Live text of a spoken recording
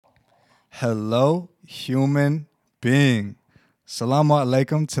Hello, human being. Salamu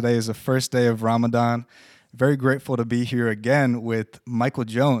alaikum. Today is the first day of Ramadan. Very grateful to be here again with Michael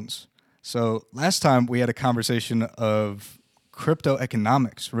Jones. So last time we had a conversation of crypto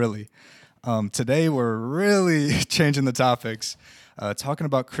economics, really. Today we're really changing the topics, talking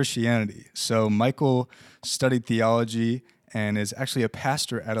about Christianity. So Michael studied theology and is actually a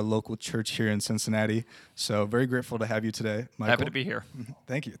pastor at a local church here in Cincinnati. So very grateful to have you today, Michael. Happy to be here.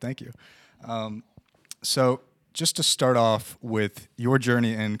 Thank you. So just to start off with your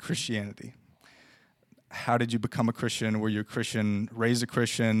journey in Christianity, how did you become a Christian? Were you a Christian, raised a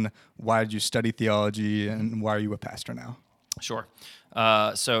Christian? Why did you study theology? And why are you a pastor now? Sure.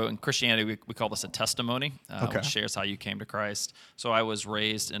 So in Christianity, we call this a testimony, which shares how you came to Christ. So I was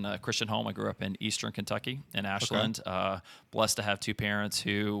raised in a Christian home. I grew up in eastern Kentucky, in Ashland. Blessed to have two parents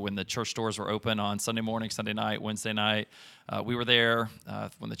who, when the church doors were open on Sunday morning, Sunday night, Wednesday night, we were there.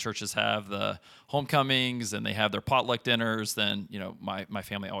 When the churches have the homecomings and they have their potluck dinners, then my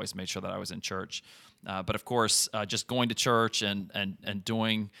family always made sure that I was in church. But of course, just going to church and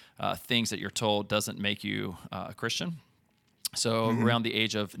doing things that you're told doesn't make you a Christian. So around the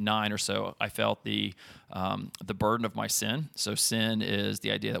age of 9 or so, I felt the burden of my sin. So sin is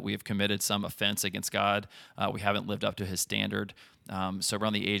the idea that we have committed some offense against God. We haven't lived up to His standard. So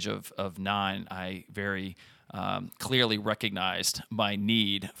around the age of 9, I very clearly recognized my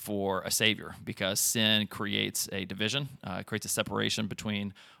need for a Savior, because sin creates a division, creates a separation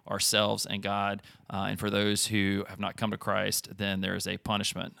between ourselves and God. And for those who have not come to Christ, then there is a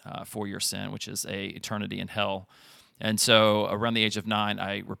punishment for your sin, which is a eternity in hell. And so around the age of 9,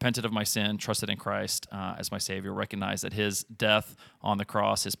 I repented of my sin, trusted in Christ as my Savior, recognized that His death on the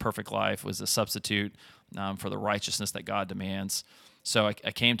cross, His perfect life, was a substitute for the righteousness that God demands. So I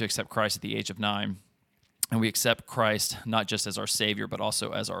came to accept Christ at the age of 9. And we accept Christ not just as our Savior, but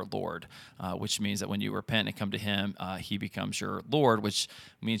also as our Lord, which means that when you repent and come to Him, He becomes your Lord, which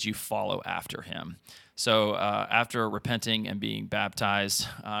means you follow after Him. So after repenting and being baptized,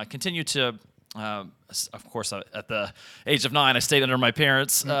 continue to... of course, at the age of 9, I stayed under my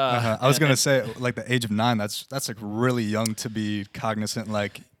parents. I was going to say, like, the age of 9, that's like really young to be cognizant,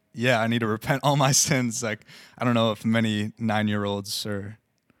 like, yeah, I need to repent all my sins. Like, I don't know if many 9-year-olds are...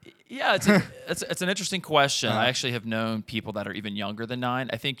 Yeah, it's an interesting question. I actually have known people that are even younger than 9.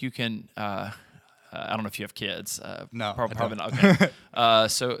 I think you can... I don't know if you have kids. No, probably not. Okay.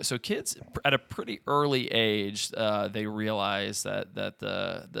 So kids at a pretty early age, they realize that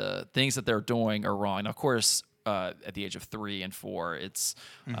the things that they're doing are wrong. Now, of course, at the age of 3 and 4, it's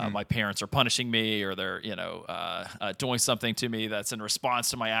my parents are punishing me, or they're doing something to me that's in response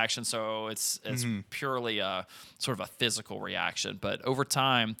to my action. So it's purely a sort of a physical reaction. But over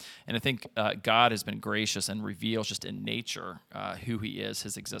time, and I think God has been gracious and reveals just in nature who He is,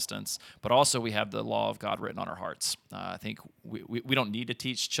 His existence. But also we have the law of God written on our hearts. I think we don't need to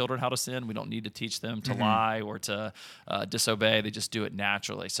teach children how to sin. We don't need to teach them to lie or to disobey. They just do it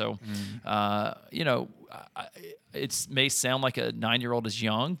naturally. So it may sound like a 9-year-old is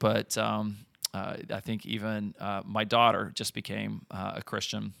young, but I think even my daughter just became a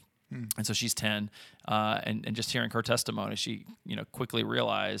Christian. And so she's 10, and just hearing her testimony, she quickly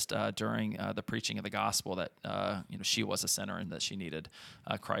realized during the preaching of the gospel that she was a sinner and that she needed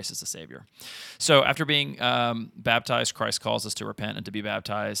Christ as a Savior. So after being baptized, Christ calls us to repent and to be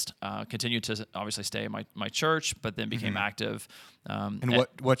baptized. Continued to obviously stay in my church, but then became active. And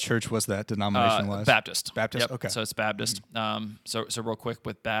what church was that denomination-wise? Baptist. Baptist. Yep. Okay. So it's Baptist. So real quick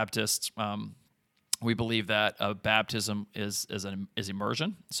with Baptists. We believe that baptism is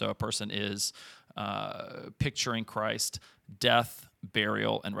immersion. So a person is picturing Christ, death,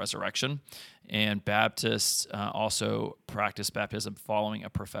 burial, and resurrection. And Baptists also practice baptism following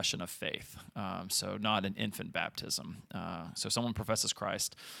a profession of faith. So not an infant baptism. So someone professes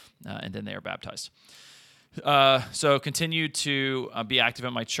Christ, and then they are baptized. So continued to be active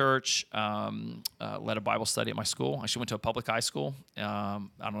in my church, led a Bible study at my school. I actually went to a public high school. I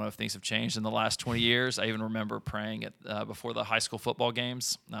don't know if things have changed in the last 20 years. I even remember praying before the high school football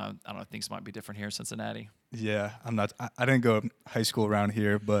games. I don't know if things might be different here in Cincinnati. Yeah, I didn't go to high school around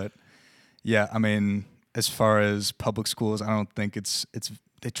here, but yeah, I mean, as far as public schools, I don't think it's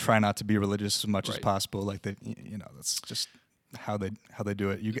they try not to be religious as much as possible. Like that's just how they do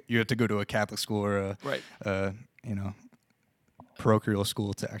it. You have to go to a Catholic school or a parochial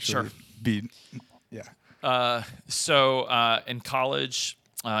school to actually be So in college,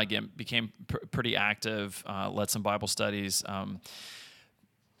 again, became pretty active, led some Bible studies,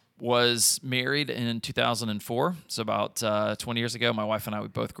 was married in 2004, so about 20 years ago. My wife and I, we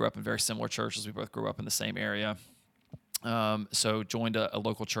both grew up in very similar churches. We both grew up in the same area. So joined a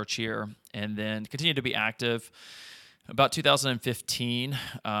local church here, and then continued to be active. About 2015,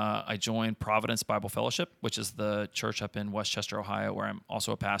 I joined Providence Bible Fellowship, which is the church up in Westchester, Ohio, where I'm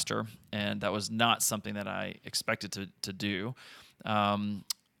also a pastor. And that was not something that I expected to do. Right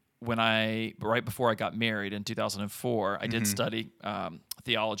before I got married in 2004, I did study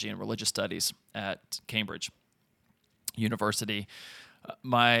theology and religious studies at Cambridge University.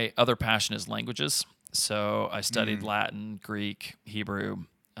 My other passion is languages. So I studied Latin, Greek, Hebrew,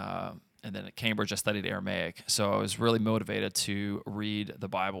 and then at Cambridge I studied Aramaic. So I was really motivated to read the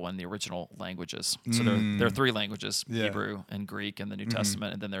Bible in the original languages. So there are three languages, Hebrew and Greek in the New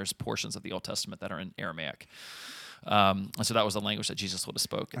Testament, and then there's portions of the Old Testament that are in Aramaic. And so that was the language that Jesus would have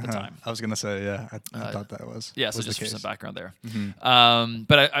spoke at the time. I was going to say, I thought that was. Yeah, so was just the for case. some background there.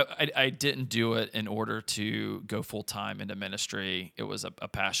 But I didn't do it in order to go full time into ministry. It was a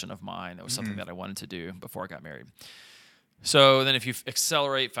passion of mine. It was something that I wanted to do before I got married. So then if you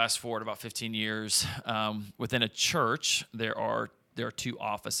fast forward about 15 years, within a church, there are two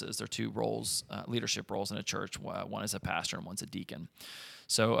offices. There are two roles, leadership roles in a church. One is a pastor and one's a deacon.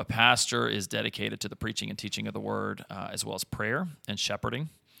 So a pastor is dedicated to the preaching and teaching of the word, as well as prayer and shepherding.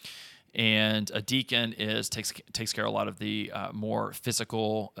 And a deacon takes care of a lot of the more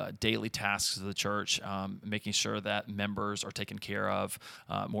physical daily tasks of the church, making sure that members are taken care of,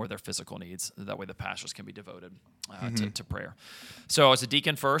 more of their physical needs. That way the pastors can be devoted to prayer. So I was a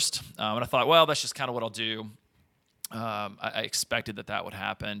deacon first, and I thought, well, that's just kind of what I'll do. I expected that would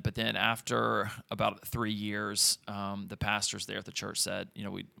happen, but then after about 3 years, the pastors there at the church said,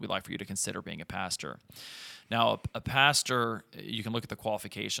 we'd like for you to consider being a pastor. Now, a pastor, you can look at the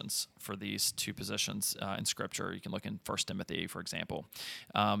qualifications for these two positions in Scripture. You can look in 1 Timothy, for example.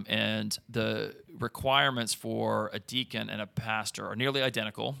 And the requirements for a deacon and a pastor are nearly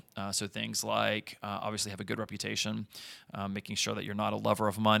identical. So things like, obviously, have a good reputation, making sure that you're not a lover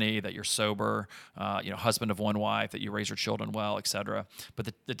of money, that you're sober, husband of one wife, that you raise your children well, etc.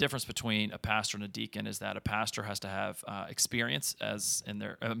 But the difference between a pastor and a deacon is that a pastor has to have experience as in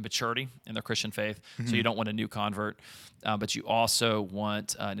their maturity in their Christian faith. So you don't want a new convert, but you also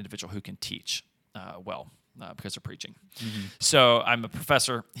want an individual who can teach well because they're preaching. So I'm a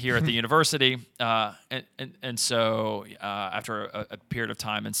professor here at the university, and so after a period of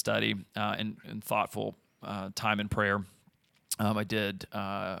time in study and thoughtful time in prayer,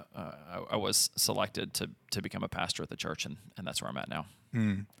 I was selected to become a pastor at the church, and that's where I'm at now.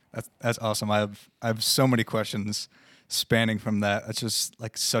 That's awesome. I have so many questions spanning from that. It's just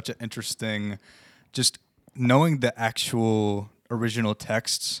like such an interesting, just knowing the actual original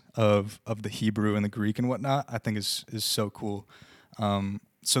texts of the Hebrew and the Greek and whatnot, I think is so cool.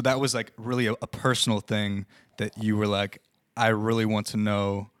 So that was like really a personal thing that you were like, I really want to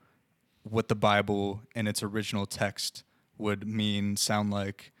know what the Bible in its original text would mean, sound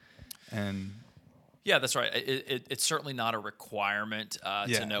like, and... Yeah, that's right. It's certainly not a requirement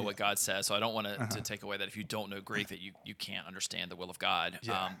to know what God says. So I don't want to take away that if you don't know Greek that you can't understand the will of God,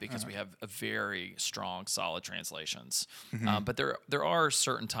 because we have a very strong, solid translations. But there are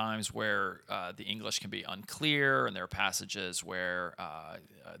certain times where the English can be unclear, and there are passages where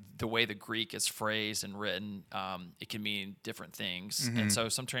the way the Greek is phrased and written, it can mean different things. And so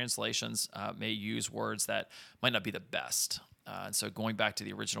some translations may use words that might not be the best. And so going back to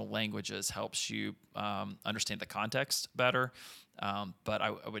the original languages helps you understand the context better. But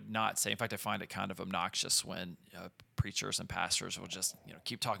I would not say, in fact, I find it kind of obnoxious when preachers and pastors will just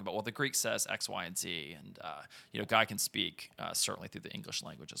keep talking about, well, the Greek says X, Y, and Z. And, God can speak certainly through the English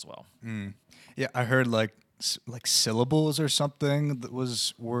language as well. Yeah, I heard like syllables or something that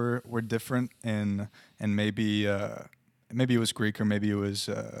were different and maybe it was Greek or maybe it was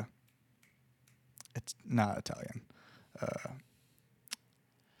it's not Italian.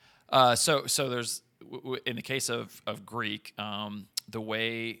 So there's in the case of Greek, the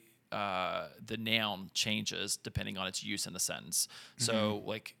way the noun changes depending on its use in the sentence. So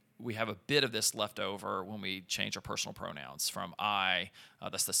like we have a bit of this left over when we change our personal pronouns from I,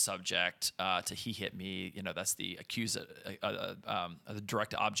 that's the subject, to he hit me. That's the the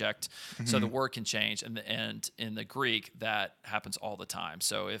direct object. So the word can change, and in the Greek that happens all the time.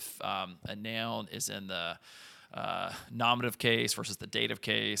 So if a noun is in the nominative case versus the dative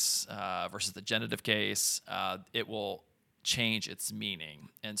case versus the genitive case, it will change its meaning.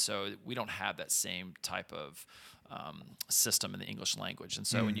 And so we don't have that same type of system in the English language. And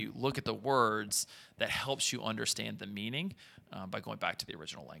so when you look at the words, that helps you understand the meaning by going back to the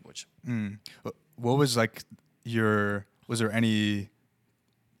original language. What was like was there any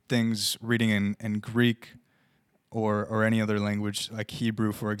things reading in Greek or any other language, like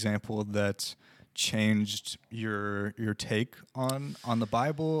Hebrew, for example, that changed your take on the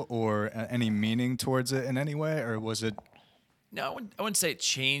Bible or any meaning towards it in any way, or was it? No, I wouldn't say it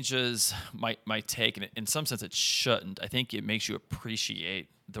changes my take, and in some sense it shouldn't. I think it makes you appreciate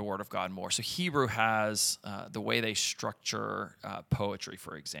the Word of God more. So Hebrew has the way they structure poetry,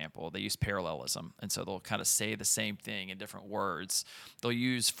 for example. They use parallelism, and so they'll kind of say the same thing in different words. They'll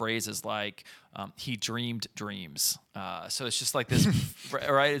use phrases like "he dreamed dreams." So it's just like this,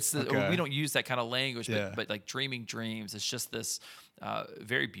 right? Okay. We don't use that kind of language, Yeah. but like dreaming dreams, it's just this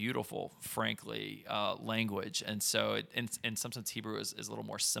very beautiful, frankly, language. And so in some sense, Hebrew is a little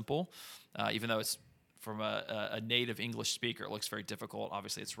more simple, even though it's from a native English speaker, it looks very difficult.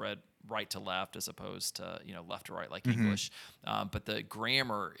 Obviously, it's read right to left as opposed to left to right like English. But the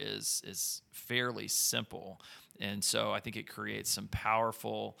grammar is fairly simple, and so I think it creates some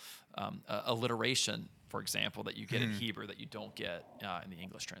powerful alliteration, for example, that you get in Hebrew that you don't get in the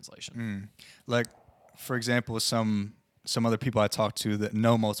English translation. Like, for example, some other people I talk to that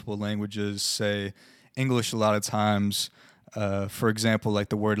know multiple languages say English a lot of times. For example, like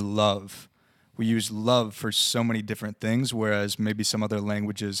the word love. We use love for so many different things, whereas maybe some other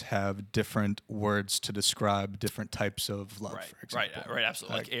languages have different words to describe different types of love, for example. Right,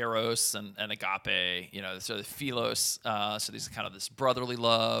 absolutely. Like eros and agape, so the philos, so these are kind of this brotherly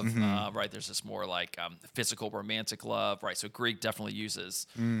love, right? There's this more like physical romantic love, right? So Greek definitely uses,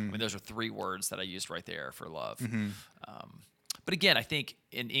 I mean, those are three words that I used right there for love. But again, I think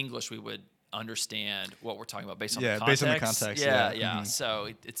in English we would understand what we're talking about based on the context. Based on the context. Yeah. So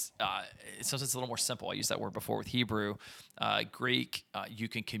it's sometimes a little more simple. I used that word before with Hebrew. Greek, you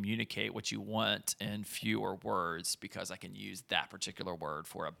can communicate what you want in fewer words because I can use that particular word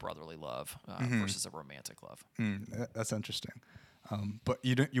for a brotherly love versus a romantic love. That's interesting. But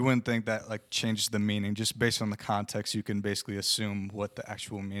you wouldn't think that like changes the meaning just based on the context. You can basically assume what the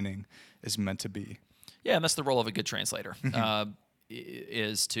actual meaning is meant to be. Yeah, and that's the role of a good translator.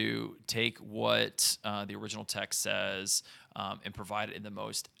 Is to take what the original text says and provide it in the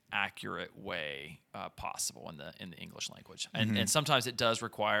most accurate way possible in the English language. And sometimes it does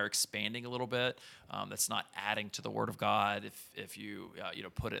require expanding a little bit. That's not adding to the Word of God if you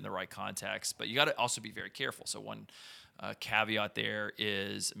put it in the right context. But you got to also be very careful. So one caveat there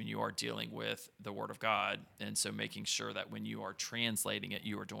is, I mean, you are dealing with the Word of God, and so making sure that when you are translating it,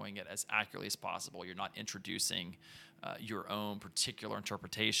 you are doing it as accurately as possible. You're not introducing your own particular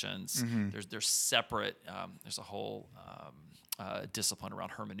interpretations. There's separate. There's a whole discipline around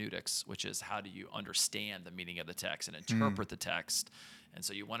hermeneutics, which is how do you understand the meaning of the text and interpret the text. And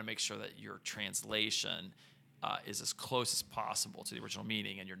so you want to make sure that your translation is as close as possible to the original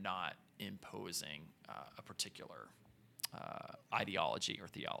meaning, and you're not imposing a particular ideology or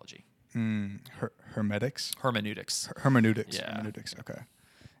theology. Hermetics? Hermeneutics. Hermeneutics. Yeah. Hermeneutics. Okay.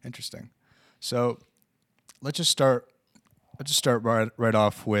 Interesting. So let's just start right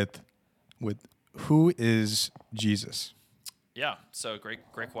off with who is Jesus? Yeah. So great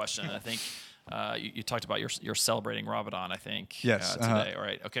question. I think you talked about you're celebrating Ramadan, I think. Yes. Today. All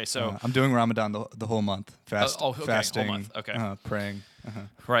right. Okay. So I'm doing Ramadan the whole month. okay, Fasting. whole month. Okay. Praying.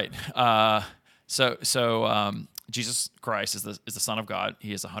 Right. So Jesus Christ is the Son of God.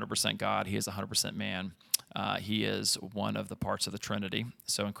 He is 100% God. He is 100% man. He is one of the parts of the Trinity.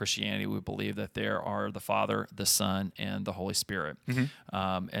 So in Christianity, we believe that there are the Father, the Son, and the Holy Spirit.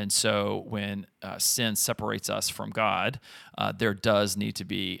 And so when sin separates us from God, there does need to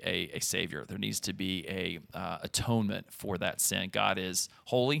be a Savior. There needs to be a atonement for that sin. God is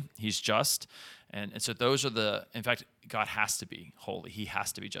holy. He's just. And so those are in fact, God has to be holy. He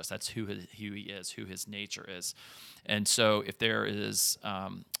has to be just. That's who he is, who his nature is. And so if there is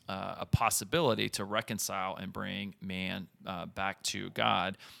a possibility to reconcile and bring man back to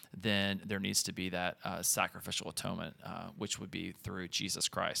God, then there needs to be that sacrificial atonement, which would be through Jesus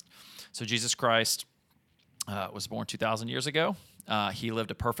Christ. So Jesus Christ was born 2,000 years ago. He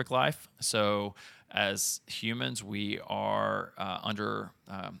lived a perfect life. So as humans, we are under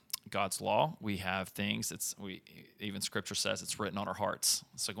God's law. We have things. Even Scripture says it's written on our hearts.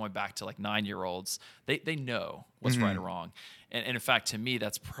 So going back to like 9-year-olds, they know what's right or wrong. And in fact, to me,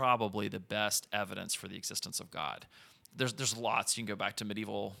 that's probably the best evidence for the existence of God. There's lots. You can go back to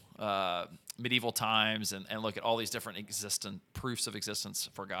medieval times and look at all these different proofs of existence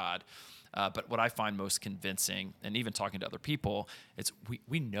for God. But what I find most convincing, and even talking to other people, it's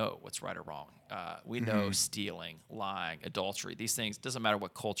we know what's right or wrong. We know stealing, lying, adultery. These things, doesn't matter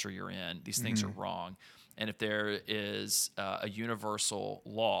what culture you're in, these things are wrong. And if there is a universal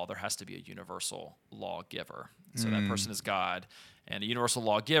law, there has to be a universal lawgiver. So that person is God, and a universal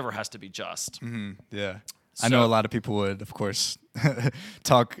lawgiver has to be just. Yeah. I know a lot of people would, of course,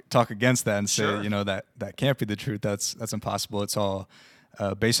 talk against that and say, that can't be the truth. That's impossible. It's all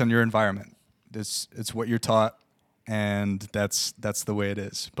based on your environment. It's what you're taught, and that's the way it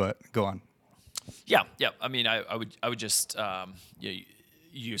is. But go on. Yeah. I mean, I would just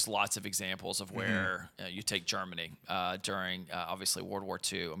use lots of examples of where you take Germany during obviously World War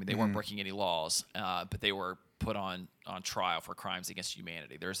II. I mean, they weren't breaking any laws, but they were put on trial for crimes against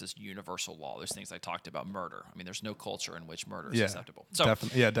humanity. There's this universal law. There's things I talked about, murder. I mean, there's no culture in which murder is acceptable. So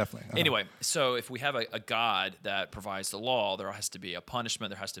definitely. Anyway, so if we have a God that provides the law, there has to be a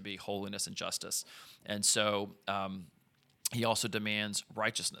punishment. There has to be holiness and justice. And so he also demands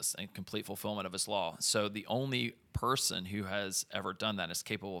righteousness and complete fulfillment of his law. So the only person who has ever done that, is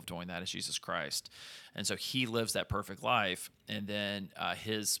capable of doing that, is Jesus Christ. And so he lives that perfect life. And then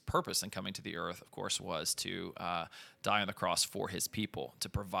his purpose in coming to the earth, of course, was to die on the cross for his people, to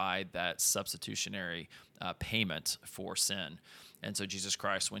provide that substitutionary payment for sin. And so Jesus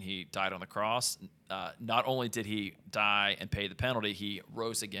Christ, when he died on the cross, not only did he die and pay the penalty, he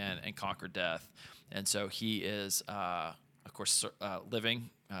rose again and conquered death. And so he is of course, living.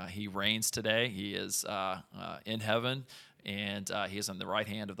 He reigns today. He is in heaven, and he is on the right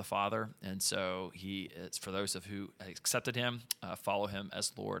hand of the Father. And so he is, for those of who accepted him, follow him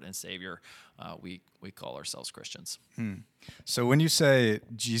as Lord and Savior, we call ourselves Christians. So when you say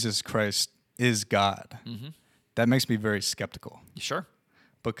Jesus Christ is God, that makes me very skeptical. Sure.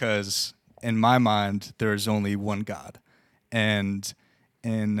 Because in my mind, there is only one God. And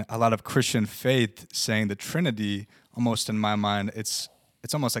in a lot of Christian faith, saying the Trinity, almost in my mind, it's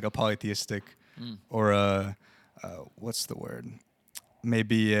almost like a polytheistic or a what's the word?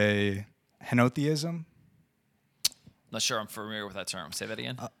 Maybe a henotheism. Not sure I'm familiar with that term. Say that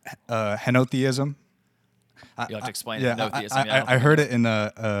again. Henotheism. You like to explain henotheism? I heard it in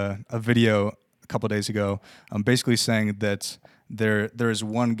a video a couple days ago. Basically saying that there is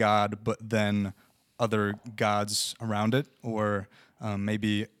one God, but then other gods around it, or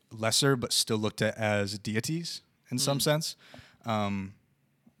maybe lesser, but still looked at as deities in some sense.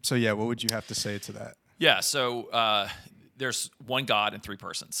 So yeah, what would you have to say to that? Yeah, so there's one God and three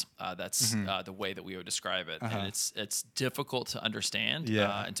persons. That's the way that we would describe it. And it's difficult to understand.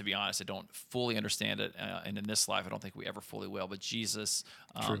 And to be honest, I don't fully understand it. And in this life, I don't think we ever fully will. But Jesus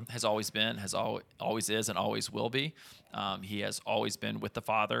has always been, always is, and always will be. He has always been with the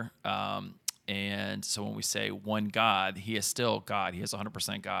Father. And so when we say one God, he is still God. He is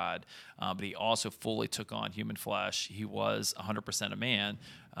 100% God. But he also fully took on human flesh. He was 100% a man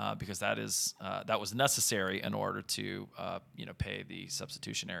because that was necessary in order to pay the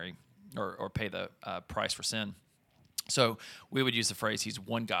substitutionary or pay the price for sin. So we would use the phrase, he's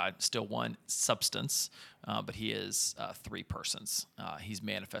one God, still one substance, but he is three persons. He's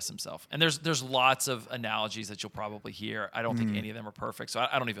manifest himself. And there's lots of analogies that you'll probably hear. I don't think any of them are perfect, so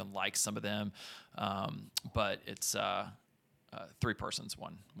I don't even like some of them. But it's three persons,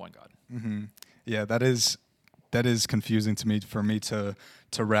 one God. Yeah, that is confusing to me, for me to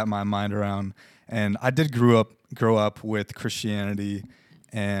wrap my mind around. And I did grow up with Christianity,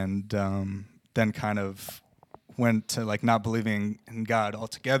 and then kind of went to like not believing in God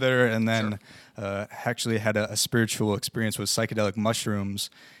altogether, and then actually had a spiritual experience with psychedelic mushrooms,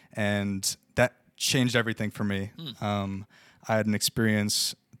 and that changed everything for me. I had an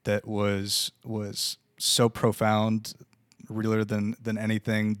experience that was so profound, realer than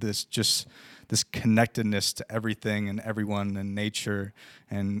anything. This connectedness to everything and everyone and nature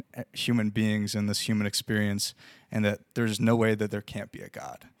and human beings in this human experience, and that there's no way that there can't be a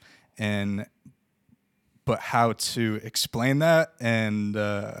God. But how to explain that and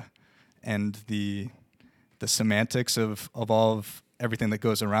the semantics of all of everything that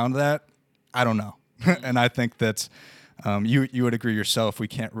goes around that, I don't know. And I think that you would agree yourself, we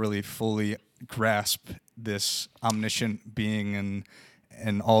can't really fully grasp this omniscient being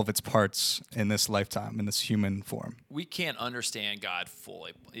and all of its parts in this lifetime, in this human form. We can't understand God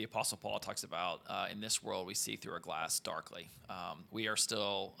fully. The Apostle Paul talks about, in this world we see through a glass darkly. We are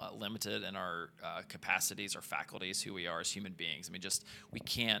still limited in our capacities or faculties, who we are as human beings. I mean, we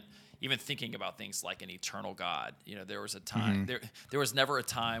can't, even thinking about things like an eternal God. There was a time, there was never a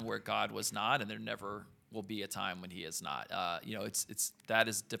time where God was not, and there never will be a time when he is not. That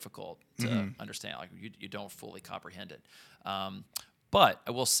is difficult to understand. Like you don't fully comprehend it. But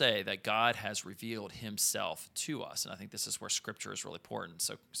I will say that God has revealed himself to us, and I think this is where Scripture is really important.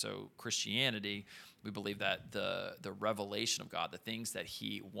 So Christianity, we believe that the revelation of God, the things that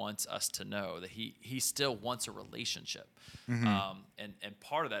he wants us to know, that he still wants a relationship. And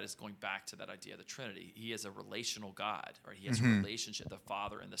part of that is going back to that idea of the Trinity. He is a relational God, right? He has a relationship. The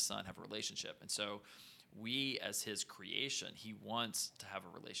Father and the Son have a relationship. And so we as his creation, he wants to have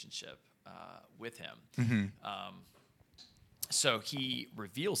a relationship with him. So he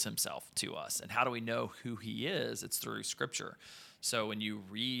reveals himself to us. And how do we know who he is? It's through Scripture. So when you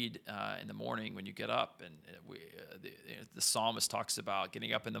read in the morning, when you get up, and the psalmist talks about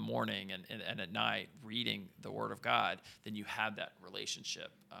getting up in the morning and at night reading the Word of God, then you have that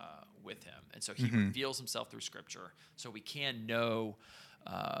relationship with him. And so he reveals himself through Scripture. So we can know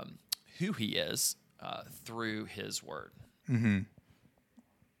who he is through his Word.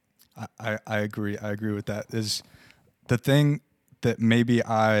 I agree. I agree with that. Is the thing that maybe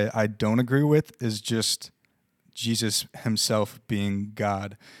I don't agree with is just Jesus himself being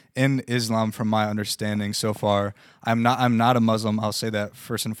God. In Islam, from my understanding so far, I'm not a Muslim. I'll say that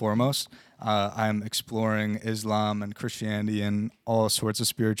first and foremost. I'm exploring Islam and Christianity and all sorts of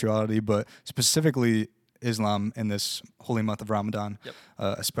spirituality, but specifically Islam in this holy month of Ramadan,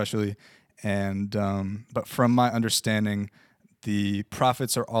 especially. And but from my understanding, the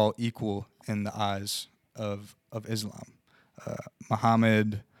prophets are all equal in the eyes of Islam.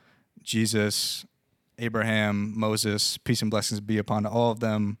 Muhammad, Jesus, Abraham, Moses, peace and blessings be upon all of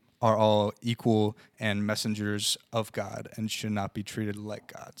them, are all equal and messengers of God and should not be treated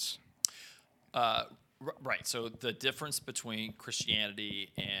like gods. Right. So the difference between Christianity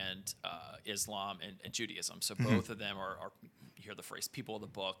and Islam and Judaism. So both of them are you hear the phrase "people of the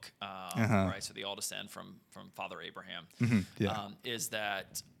book," right? So they all descend from Father Abraham. Is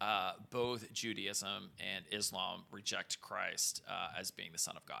that both Judaism and Islam reject Christ as being the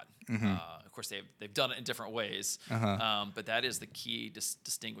Son of God? Of course, they've done it in different ways, but that is the key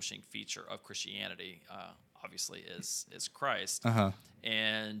distinguishing feature of Christianity. Obviously, is Christ.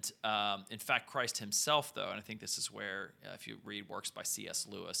 And in fact, Christ himself, though, and I think this is where, if you read works by C.S.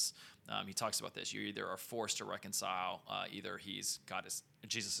 Lewis, he talks about this. You either are forced to reconcile, either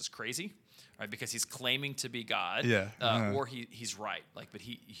Jesus is crazy, right, because he's claiming to be God, or he's right. But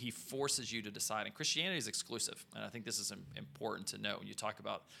he forces you to decide. And Christianity is exclusive, and I think this is important to know when you talk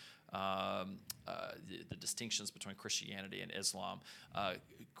about the distinctions between Christianity and Islam.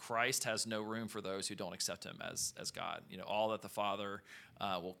 Christ has no room for those who don't accept him as God. All that the Father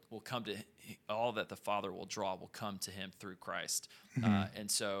will come to, all that the Father will draw will come to him through Christ. And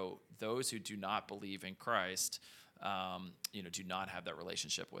so those who do not believe in Christ, do not have that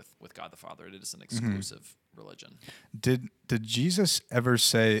relationship with God the Father. It is an exclusive religion. Did Jesus ever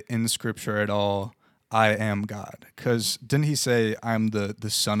say in Scripture at all, "I am God"? Because didn't he say, "I'm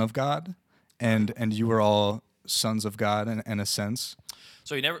the Son of God," and you were all sons of God in a sense?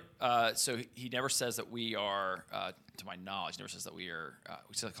 So he never says that we are, to my knowledge, never says that we are.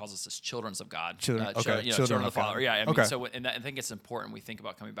 He calls us as children of God. Children of the Father. God. Yeah. I mean, okay. So I think it's important we think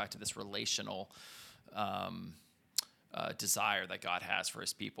about coming back to this relational desire that God has for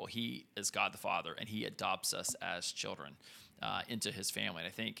his people. He is God the Father, and he adopts us as children into his family. And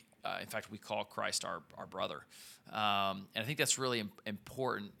I think, in fact, we call Christ our brother. And I think that's really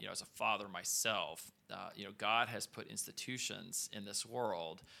important. As a father myself, God has put institutions in this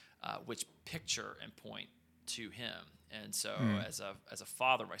world which picture and point to him. And so, as a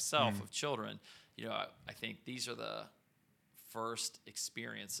father myself of children, I think these are the first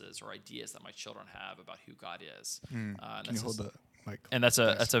experiences or ideas that my children have about who God is. Can you hold the mic? And that's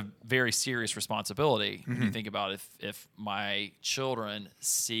a very serious responsibility when you think about if my children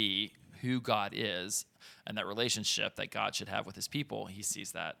see who God is and that relationship that God should have with his people. He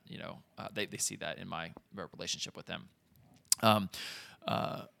sees that, they see that in my relationship with them.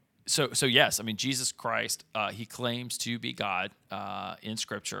 So yes, I mean, Jesus Christ, he claims to be God in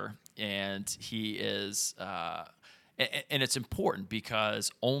Scripture, and he is, and it's important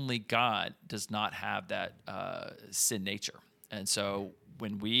because only God does not have that sin nature. And so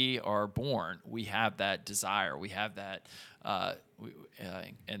when we are born, we have that desire. We have that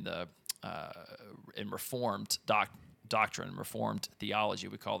in Reformed doctrine, Reformed theology,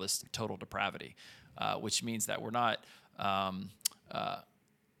 we call this total depravity, which means that we're not. How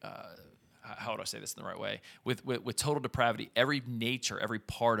do I say this in the right way? With total depravity, every nature, every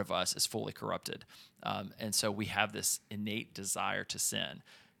part of us is fully corrupted, and so we have this innate desire to sin.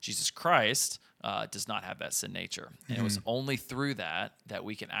 Jesus Christ does not have that sin nature, and it was only through that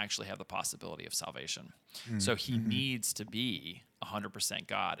we can actually have the possibility of salvation. So he needs to be 100%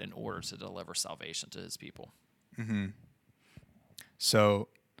 God in order to deliver salvation to his people. So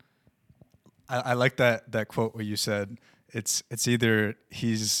I like that quote where you said it's either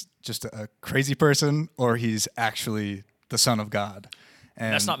he's just a crazy person or he's actually the Son of God.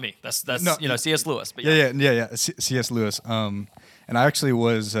 And that's not me. That's C.S. Lewis. But yeah. C.S. Lewis. And I actually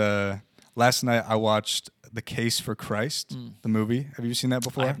was last night I watched The Case for Christ, the movie. Have you seen that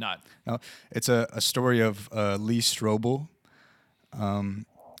before? I have not. No, it's a story of Lee Strobel.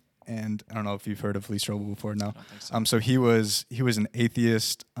 And I don't know if you've heard of Lee Strobel before. No. I don't think so. So he was an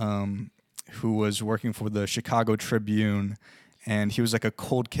atheist who was working for the Chicago Tribune, and he was like a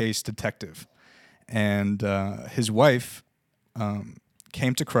cold case detective. And his wife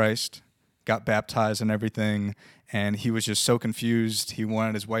came to Christ, got baptized and everything, and he was just so confused. He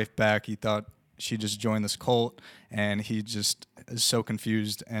wanted his wife back. He thought she just joined this cult, and he just is so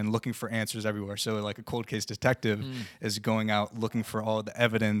confused and looking for answers everywhere. So like a cold case detective is going out looking for all the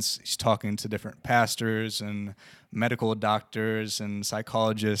evidence. He's talking to different pastors and medical doctors and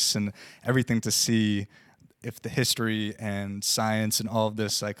psychologists and everything to see if the history and science and all of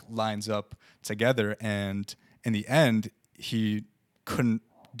this like lines up together. And in the end, he couldn't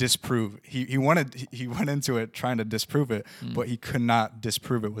disprove. He went into it trying to disprove it, but he could not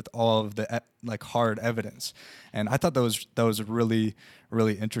disprove it with all of the like hard evidence. And I thought that was really,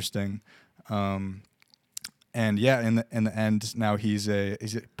 really interesting. And yeah, in the end, now he's a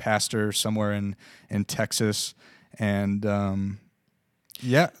pastor somewhere in Texas. And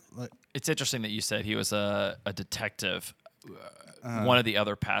yeah, It's interesting that you said he was a detective. One of the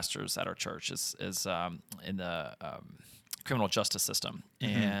other pastors at our church is in the criminal justice system,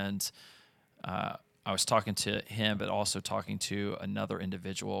 and I was talking to him, but also talking to another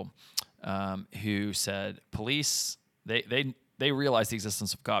individual who said police they realize the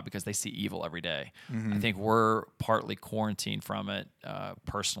existence of God because they see evil every day. I think we're partly quarantined from it.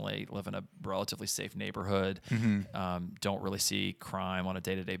 Personally, live in a relatively safe neighborhood, don't really see crime on a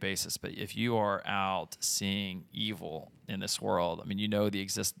day-to-day basis. But if you are out seeing evil in this world, I mean, you know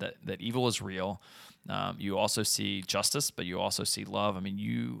that evil is real. You also see justice, but you also see love. I mean,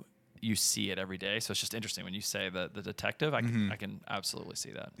 you see it every day. So it's just interesting when you say the detective. I can absolutely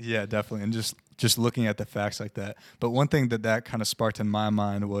see that. Yeah, definitely. And just looking at the facts like that. But one thing that kind of sparked in my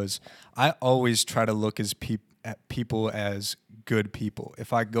mind was I always try to look at people as good people.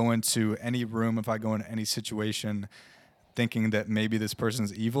 If I go into any room, if I go into any situation thinking that maybe this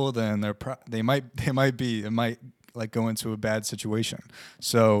person's evil, then they might be. It might like go into a bad situation.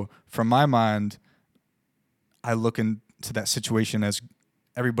 So from my mind, I look into that situation as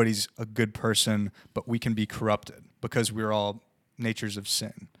everybody's a good person, but we can be corrupted because we're all natures of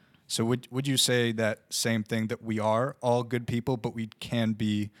sin. So would you say that same thing, that we are all good people, but we can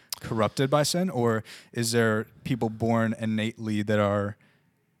be corrupted by sin? Or is there people born innately that are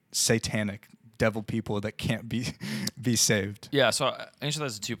satanic, devil people that can't be saved? Yeah, so I answer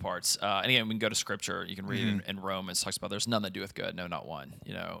those in two parts. And again, we can go to Scripture. You can read in Romans, talks about there's none that doeth good, no, not one.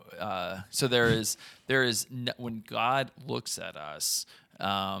 You know, so there is when God looks at us,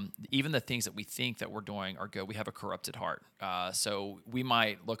 even the things that we think that we're doing are good, we have a corrupted heart. So we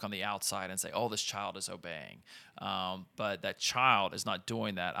might look on the outside and say, oh, this child is obeying. But that child is not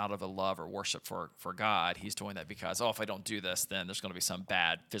doing that out of a love or worship for God. He's doing that because, if I don't do this, then there's going to be some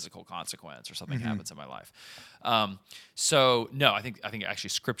bad physical consequence or something happens in my life. So no, I think actually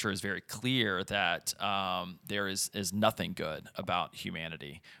Scripture is very clear that there is nothing good about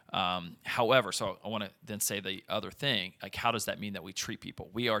humanity. However, so I want to then say the other thing, like how does that mean that we treat people?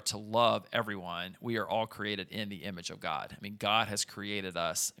 We are to love everyone. We are all created in the image of God. I mean, God has created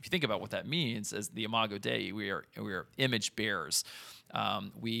us. If you think about what that means, as the Imago Dei, we are image bearers.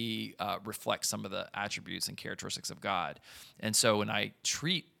 We reflect some of the attributes and characteristics of God. And so when I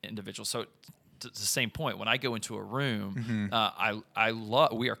treat individuals, so to the same point, when I go into a room,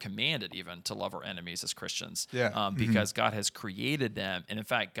 we are commanded even to love our enemies as Christians, because God has created them. And in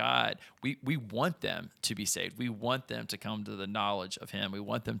fact, God, we want them to be saved. We want them to come to the knowledge of Him. We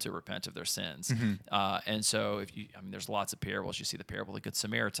want them to repent of their sins. And so there's lots of parables. You see the parable of the Good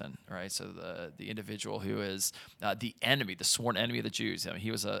Samaritan, right? So the individual who is the enemy, the sworn enemy of the Jews,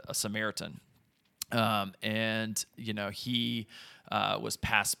 he was a Samaritan. And he was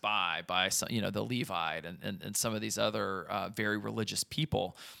passed by some, the Levite and some of these other very religious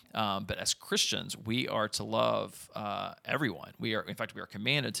people. But as Christians, we are to love everyone. In fact, we are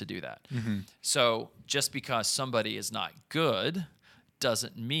commanded to do that. So just because somebody is not good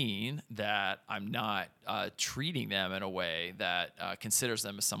doesn't mean that I'm not treating them in a way that considers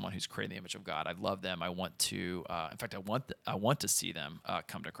them as someone who's created in the image of God. I love them. I want to, in fact, I want to see them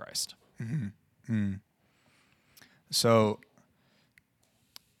come to Christ. So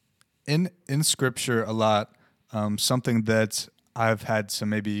in Scripture a lot, something that I've had to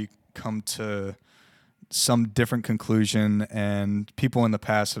maybe come to some different conclusion, and people in the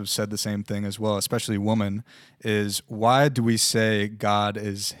past have said the same thing as well, especially women, is why do we say God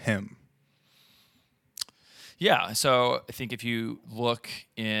is Him? Yeah, so I think if you look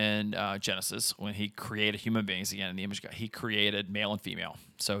in Genesis, when he created human beings, again, in the image of God, he created male and female.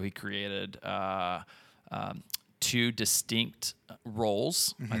 So he created two distinct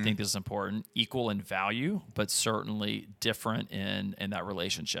roles. I think this is important, equal in value, but certainly different in that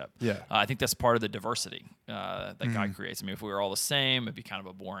relationship. Yeah. I think that's part of the diversity that God creates. I mean, if we were all the same, it'd be kind of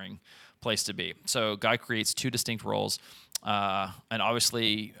a boring place to be. So God creates two distinct roles, and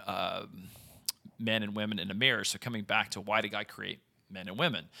obviously men and women in a marriage. So coming back to why did God create men and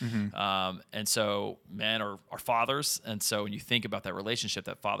women? And so men are fathers. And so when you think about that relationship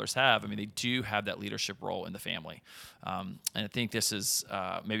that fathers have, I mean, they do have that leadership role in the family. And I think this is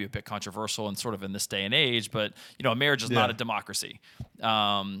maybe a bit controversial and sort of in this day and age, but, a marriage is not a democracy.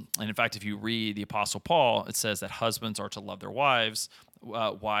 And in fact, if you read the Apostle Paul, it says that husbands are to love their wives.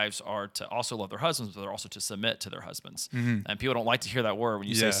 Wives are to also love their husbands, but they're also to submit to their husbands. And people don't like to hear that word when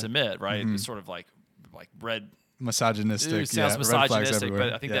you say submit, right? It's sort of like red. Misogynistic. It sounds misogynistic,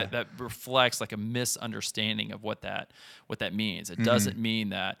 but I think yeah. that reflects like a misunderstanding of what that means. It doesn't mean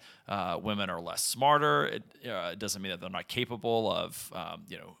that women are less smarter. It doesn't mean that they're not capable of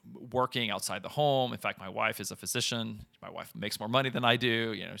working outside the home. In fact, my wife is a physician. My wife makes more money than I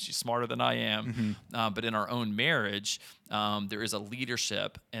do. She's smarter than I am. But in our own marriage, there is a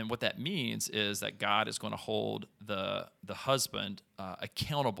leadership, and what that means is that God is going to hold the husband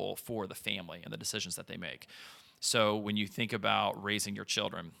accountable for the family and the decisions that they make. So when you think about raising your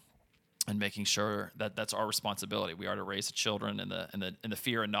children and making sure that that's our responsibility, we are to raise the children in the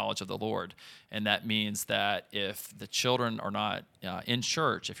fear and knowledge of the Lord. And that means that if the children are not in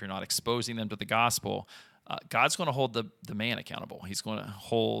church, if you're not exposing them to the gospel, God's going to hold the man accountable. He's going to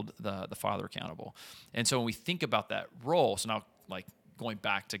hold the father accountable. And so when we think about that role, so now like going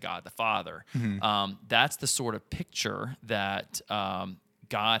back to God the Father, that's the sort of picture that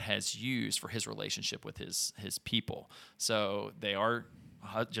God has used for his relationship with his people. So they are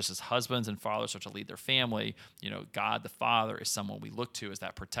just as husbands and fathers are to lead their family. God the Father is someone we look to as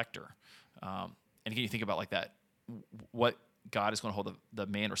that protector. And again, you think about like that, what God is going to hold the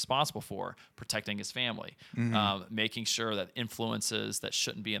man responsible for, protecting his family, making sure that influences that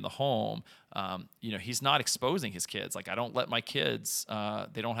shouldn't be in the home, he's not exposing his kids. Like I don't let my kids,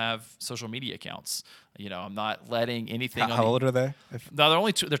 they don't have social media accounts. I'm not letting anything. How old are they? No, they're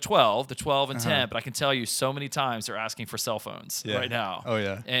only they're 12. They're 12 and 10. But I can tell you so many times they're asking for cell phones right now. Oh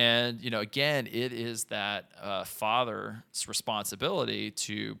yeah. And again, it is that father's responsibility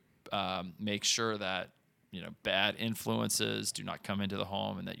to make sure that bad influences do not come into the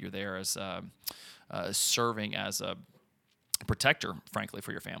home, and that you're there as serving as a protector, frankly,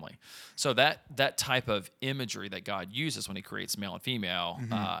 for your family. So that type of imagery that God uses when he creates male and female,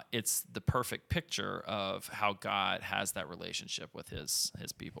 it's the perfect picture of how God has that relationship with his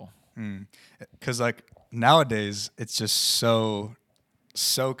people. Because like nowadays, it's just so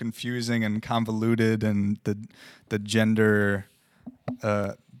confusing and convoluted, and the gender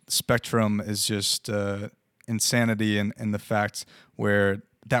spectrum is just insanity in the fact where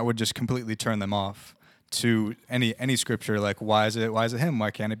that would just completely turn them off to any scripture. Like why is it him?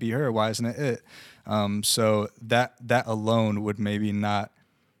 Why can't it be her? Why isn't it? So that alone would maybe not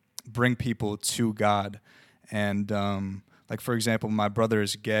bring people to God. And like for example, my brother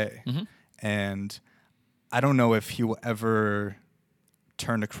is gay, and I don't know if he will ever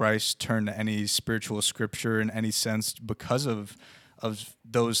turn to Christ, turn to any spiritual scripture in any sense because of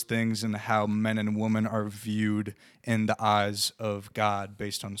those things and how men and women are viewed in the eyes of God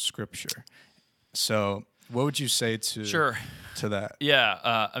based on scripture. So what would you say to that? Yeah.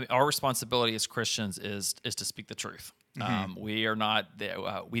 I mean, our responsibility as Christians is to speak the truth. We are not,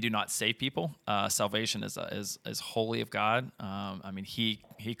 we do not save people. Salvation is wholly of God. I mean, he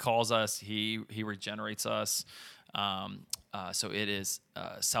calls us, he regenerates us. So it is,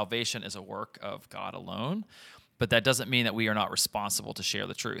 salvation is a work of God alone. But that doesn't mean that we are not responsible to share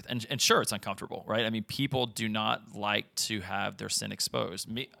the truth. And sure, it's uncomfortable, right? I mean, people do not like to have their sin exposed.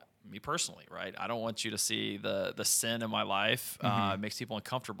 Me personally, right? I don't want you to see the sin in my life. It makes people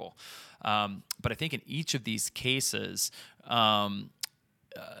uncomfortable. But I think in each of these cases,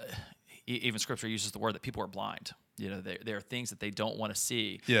 even Scripture uses the word that people are blind. There are things that they don't want to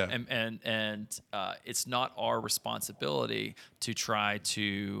see. Yeah. And it's not our responsibility to try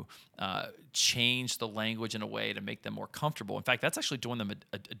to change the language in a way to make them more comfortable. In fact, that's actually doing them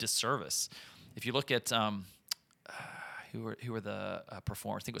a disservice. If you look at who were the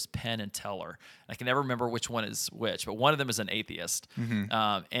performers, I think it was Penn and Teller. I can never remember which one is which, but one of them is an atheist.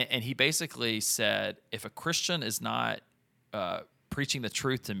 And he basically said, if a Christian is not preaching the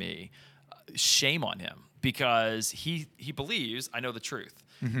truth to me, shame on him, because he believes I know the truth,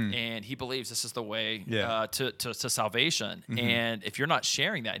 and he believes this is the way to salvation. And if you're not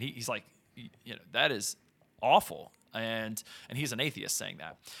sharing that, he's like, that is awful. And he's an atheist saying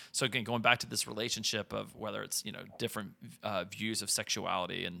that. So again, going back to this relationship of whether it's different views of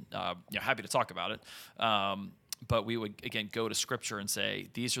sexuality, and happy to talk about it. But we would again go to Scripture and say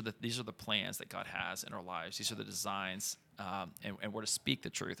these are the plans that God has in our lives. These are the designs, and we're to speak the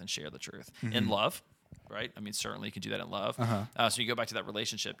truth and share the truth in love, right? I mean, certainly you can do that in love. So you go back to that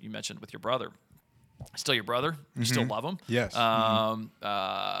relationship you mentioned with your brother. Still your brother. You still love him. Yes.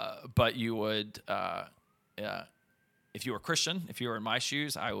 But you would. If you were Christian, if you were in my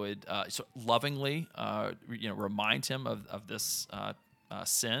shoes, I would so lovingly, remind him of this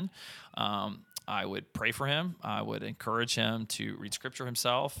sin. I would pray for him. I would encourage him to read Scripture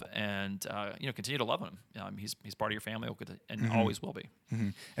himself, and continue to love him. He's part of your family, and always will be.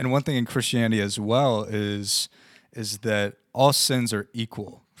 And one thing in Christianity as well is that all sins are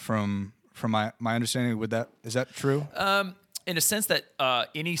equal. From my understanding, is that true? In a sense that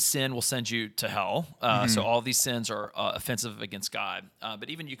any sin will send you to hell. So all these sins are offensive against God. But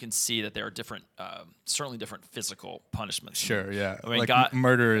even you can see that there are certainly different physical punishments. Sure, yeah. I mean, like God,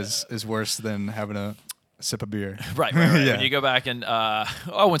 murder is worse than having a sip of beer. Right. Yeah. When you go back and I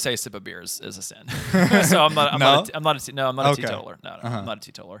wouldn't say a sip of beer is a sin. So I'm not a teetotaler. No, I'm not a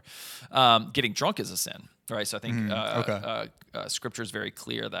teetotaler. Getting drunk is a sin. Right, so I think Scripture is very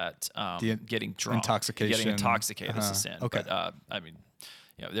clear that getting drunk, getting intoxicated is a sin. Okay. But I mean,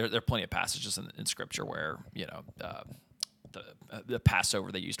 there are plenty of passages in Scripture where the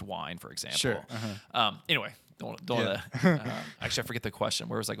Passover they used wine, for example. Sure. Anyway, actually I forget the question.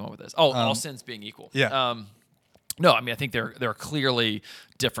 Where was I going with this? All sins being equal. Yeah. No, I mean, I think there are clearly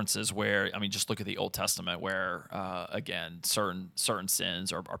differences where, I mean, just look at the Old Testament where, again, certain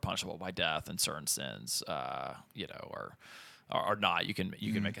sins are punishable by death, and certain sins, are not. You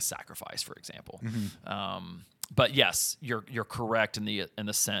can make a sacrifice, for example. But yes, you're correct in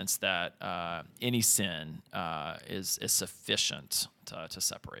the sense that any sin is sufficient to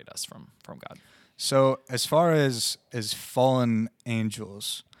separate us from God. So as far as fallen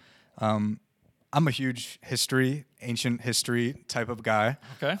angels, I'm a huge ancient history type of guy.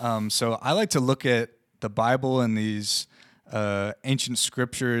 Okay. So I like to look at the Bible and these ancient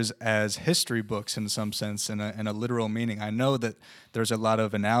scriptures as history books in some sense, in a literal meaning. I know that there's a lot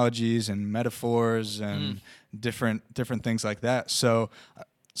of analogies and metaphors and different things like that. So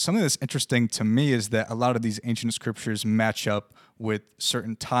something that's interesting to me is that a lot of these ancient scriptures match up with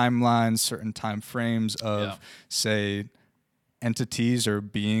certain timelines, certain time frames of, say, entities or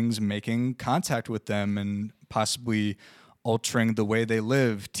beings making contact with them and possibly altering the way they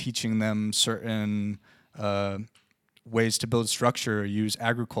live, teaching them certain ways to build structure, use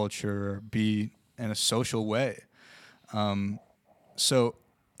agriculture, or be in a social way. So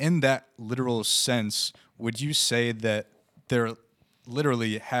in that literal sense, would you say that there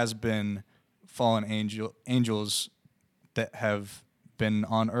literally has been fallen angels that have been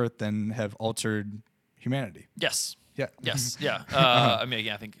on earth and have altered humanity? Yes. Yeah. Yes. Yeah. I mean,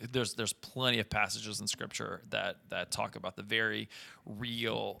 again, I think there's plenty of passages in Scripture that talk about the very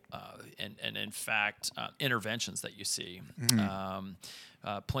real and in fact interventions that you see.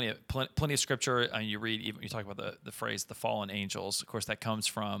 Plenty of Scripture. You read, even you talk about the phrase "the fallen angels." Of course, that comes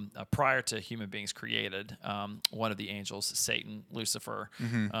from prior to human beings created. One of the angels, Satan, Lucifer,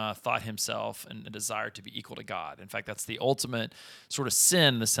 thought himself and desired to be equal to God. In fact, that's the ultimate sort of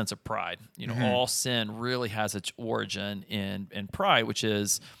sin in the sense of pride. All sin really has its origin in pride, which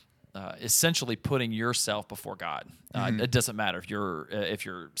is essentially putting yourself before God. It doesn't matter if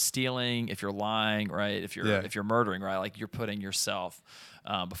you're stealing, if you're lying, right? If you're murdering, right? Like you're putting yourself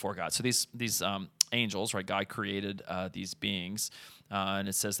before God. So these angels, right? God created these beings, and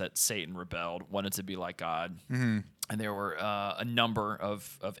it says that Satan rebelled, wanted to be like God. And there were a number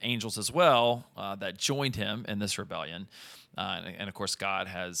of angels as well that joined him in this rebellion. And of course, God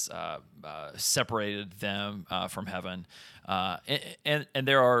has separated them from heaven. And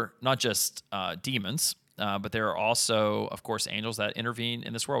there are not just demons, but there are also, of course, angels that intervene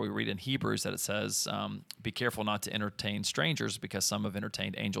in this world. We read in Hebrews that it says, be careful not to entertain strangers because some have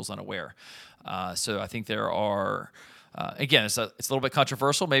entertained angels unaware. So I think there are... again, it's a little bit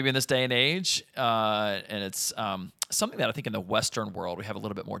controversial maybe in this day and age, and it's something that I think in the Western world we have a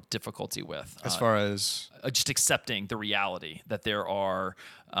little bit more difficulty with. As far as? Just accepting the reality that there are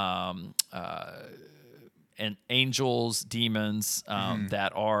and angels, demons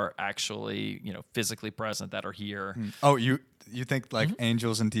that are actually physically present, that are here. Oh, you think like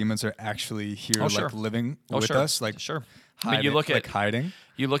angels and demons are actually here, like living with us, like sure. Hiding, I mean, you look at hiding.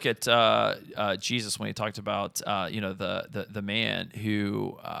 You look at Jesus when he talked about the man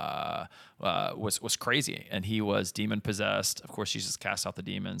who was crazy, and he was demon possessed. Of course, Jesus cast out the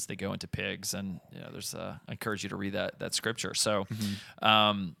demons. They go into pigs, and there's I encourage you to read that scripture. So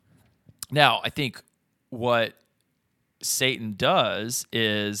now I think what Satan does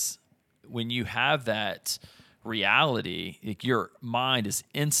is when you have that reality, like, your mind is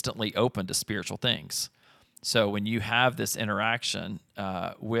instantly open to spiritual things. So when you have this interaction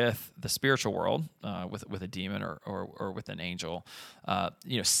with the spiritual world, with a demon or with an angel,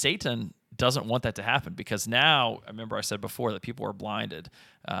 Satan doesn't want that to happen, because now, I remember I said before that people are blinded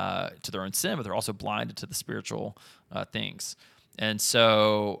to their own sin, but they're also blinded to the spiritual things. And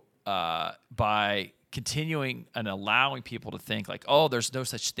so by continuing and allowing people to think like, oh, there's no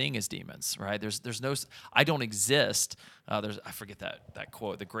such thing as demons, right? There's no, I don't exist. I forget that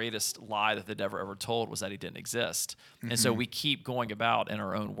quote. The greatest lie that the devil ever told was that he didn't exist. And so we keep going about in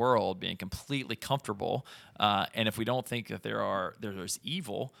our own world being completely comfortable. And if we don't think that there's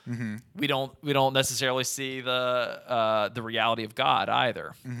evil, we don't necessarily see the reality of God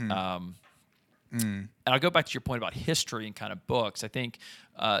either. And I'll go back to your point about history and kind of books. I think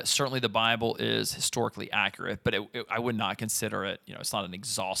certainly the Bible is historically accurate, but I would not consider it, it's not an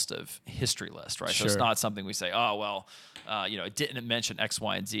exhaustive history list, right? Sure. So it's not something we say, oh, well, it didn't mention X,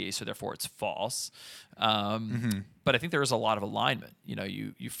 Y, and Z, so therefore it's false. But I think there is a lot of alignment.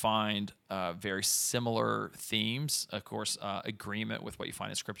 You find very similar themes, of course, agreement with what you find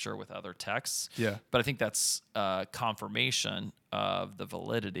in Scripture with other texts. Yeah. But I think that's confirmation of the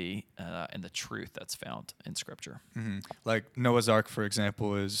validity and the truth that's found in Scripture. Like Noah's Ark, for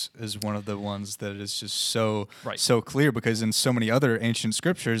example, is one of the ones that is just so Right. so clear, because in so many other ancient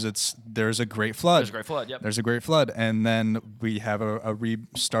scriptures, there's a great flood. There's a great flood, yep. There's a great flood, and then we have a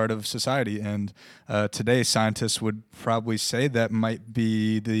restart of society. And today, scientists would probably say that might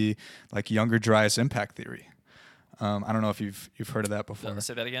be the Younger Dryas impact theory. I don't know if you've heard of that before.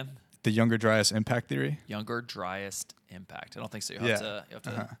 Say that again. The Younger Dryas impact theory. Younger Dryas impact. I don't think so. You have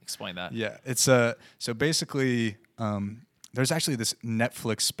to explain that. Yeah, it's so basically, there's actually this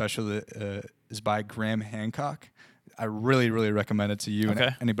Netflix special that is by Graham Hancock. I really, really recommend it to you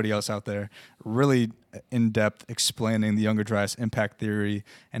and anybody else out there. Really in depth explaining the Younger Dryas impact theory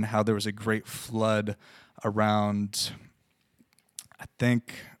and how there was a great flood around. I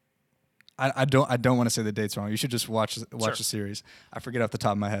think. I don't want to say the dates wrong. You should just watch the series. I forget off the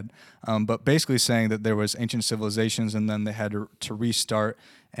top of my head. But basically saying that there was ancient civilizations, and then they had to restart.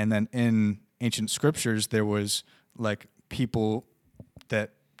 And then in ancient scriptures, there was like people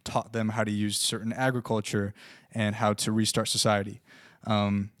that taught them how to use certain agriculture and how to restart society.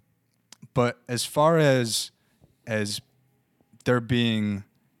 But as far as there being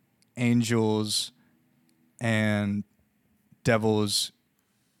angels and devils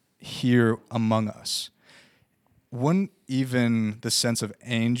here among us, wouldn't even the sense of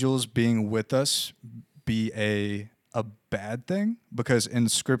angels being with us be a bad thing? Because in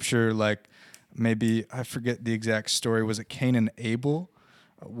scripture, like, maybe I forget the exact story, was it Cain and Abel,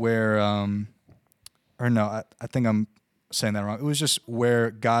 where or no, I think I'm saying that wrong. It was just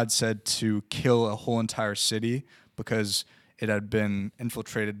where God said to kill a whole entire city because it had been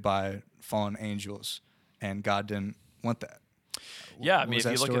infiltrated by fallen angels, and God didn't want that. Yeah, I mean,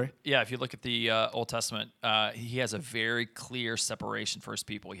 if you look at the Old Testament, he has a very clear separation for his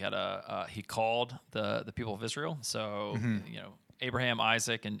people. He called the people of Israel. So Abraham,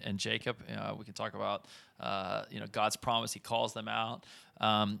 Isaac, and Jacob. We can talk about God's promise. He calls them out,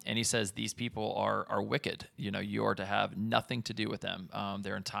 and he says these people are wicked. You are to have nothing to do with them.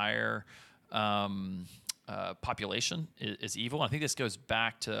 Their entire population is evil. And I think this goes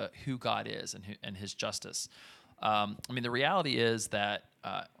back to who God is and His justice. I mean, the reality is that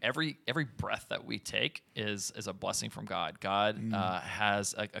every breath that we take is a blessing from God. God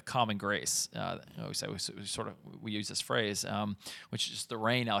has a common grace. We use this phrase, which is the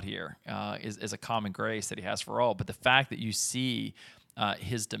rain out here is a common grace that He has for all. But the fact that you see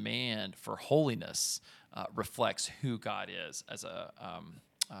His demand for holiness reflects who God is as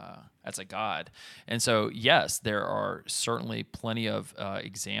a God. And so, yes, there are certainly plenty of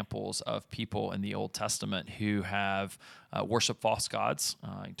examples of people in the Old Testament who have worshiped false gods.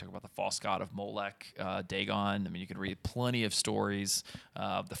 You can talk about the false god of Molech, Dagon. I mean, you can read plenty of stories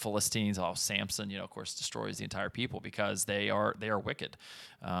of the Philistines. Samson, of course, destroys the entire people because they are wicked.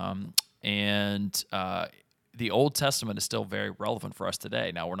 the Old Testament is still very relevant for us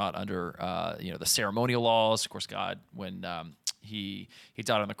today. Now we're not under the ceremonial laws. Of course, God, when he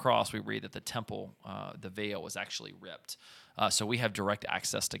died on the cross, we read that the temple, the veil was actually ripped. So we have direct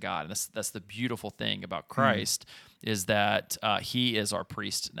access to God, and that's the beautiful thing about Christ is that He is our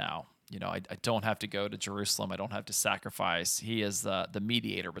priest now. I don't have to go to Jerusalem. I don't have to sacrifice. He is the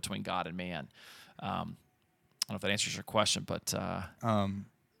mediator between God and man. I don't know if that answers your question, but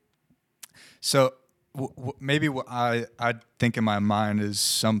so maybe what I think in my mind is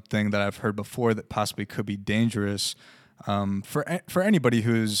something that I've heard before that possibly could be dangerous for anybody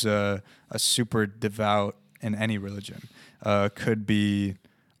who's a super devout in any religion. Could be,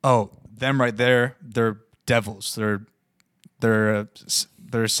 them right there, they're devils.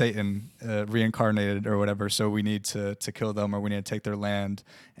 They're Satan reincarnated or whatever, so we need to kill them, or we need to take their land,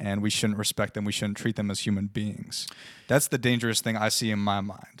 and we shouldn't respect them. We shouldn't treat them as human beings. That's the dangerous thing I see in my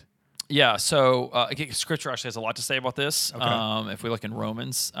mind. Yeah, so again, Scripture actually has a lot to say about this. Okay. If we look in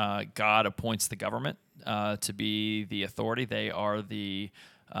Romans, God appoints the government to be the authority. They are the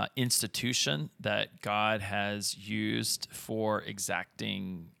institution that God has used for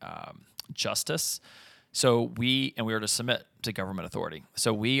exacting justice. So we are to submit to government authority.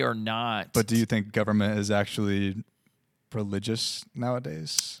 So we are not. But do you think government is actually religious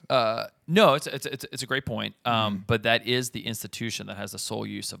nowadays? No, it's a great point. But that is the institution that has the sole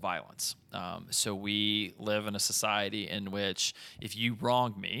use of violence. So we live in a society in which if you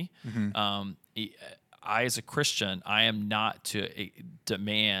wrong me, I, as a Christian, I am not to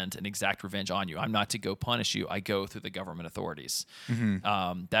demand an exact revenge on you. I'm not to go punish you. I go through the government authorities.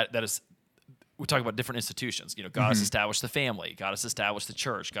 That is. We talk about different institutions. God has established the family. God has established the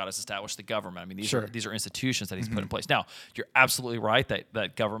church. God has established the government. I mean, these are institutions that He's put in place. Now, you're absolutely right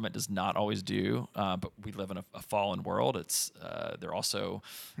that government does not always do. But we live in a fallen world. It's there also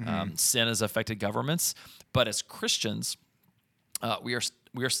sin has affected governments. But as Christians, we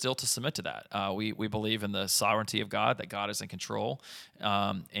are still to submit to that. We believe in the sovereignty of God, that God is in control,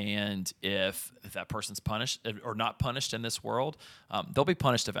 and if that person's punished or not punished in this world, they'll be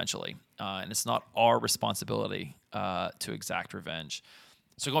punished eventually, and it's not our responsibility to exact revenge.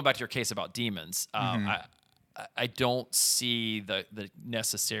 So going back to your case about demons, I don't see the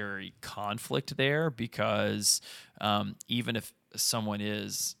necessary conflict there because even if someone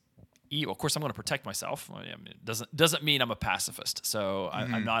is evil. Of course, I'm going to protect myself. I mean, it doesn't mean I'm a pacifist. So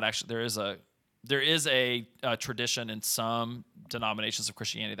I'm not actually. There is a tradition in some denominations of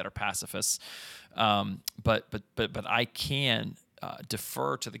Christianity that are pacifists, but I can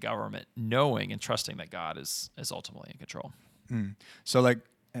defer to the government, knowing and trusting that God is ultimately in control. So, like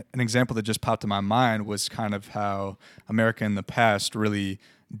an example that just popped in my mind was kind of how America in the past really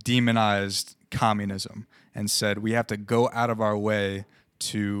demonized communism and said we have to go out of our way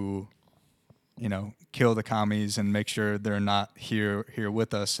to kill the commies and make sure they're not here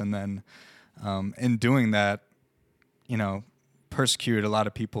with us. And then in doing that, persecuted a lot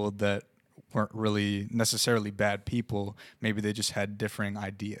of people that weren't really necessarily bad people. Maybe they just had differing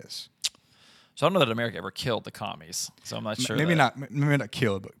ideas. So I don't know that America ever killed the commies. So I'm not sure. Maybe not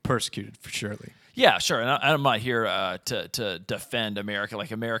killed, but persecuted for surely. Yeah, sure. And I'm not here to defend America.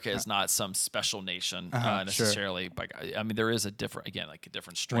 Like America is not some special nation necessarily. Sure. But I mean, there is a different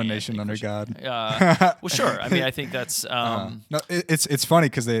strain. One nation under God. Well, sure. I mean, I think that's. No, it's funny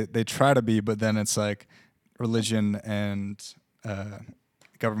because they try to be, but then it's like religion and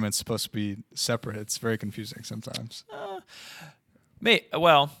government's supposed to be separate. It's very confusing sometimes. I mean,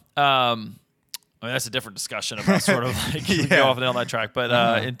 that's a different discussion about sort of like go off and down that track.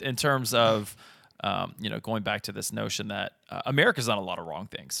 But in terms of going back to this notion that America's done a lot of wrong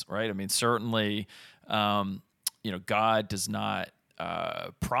things, right? I mean, certainly, God does not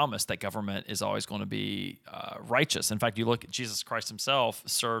promise that government is always going to be righteous. In fact, you look at Jesus Christ Himself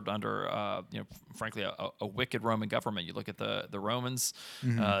served under, frankly, a wicked Roman government. You look at the Romans,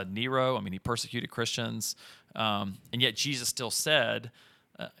 Nero. I mean, he persecuted Christians, and yet Jesus still said,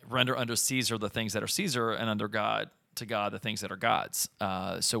 "Render unto Caesar the things that are Caesar, and under God." To God, the things that are God's.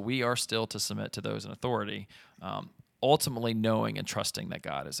 So we are still to submit to those in authority, ultimately knowing and trusting that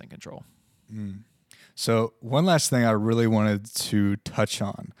God is in control. So one last thing I really wanted to touch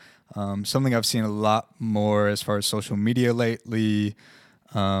on, something I've seen a lot more as far as social media lately.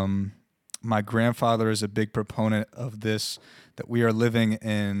 My grandfather is a big proponent of this, that we are living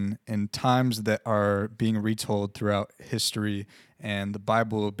in times that are being retold throughout history, and the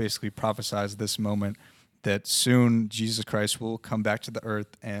Bible basically prophesies this moment that soon Jesus Christ will come back to the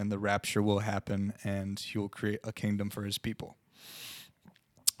earth and the rapture will happen and He will create a kingdom for His people.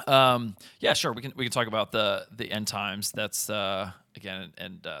 Yeah, sure. We can talk about the end times. That's again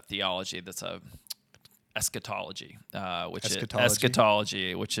and theology. That's a eschatology,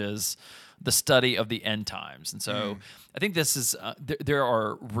 which is the study of the end times. And so I think this is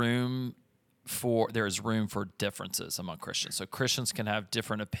there is room for differences among Christians. So Christians can have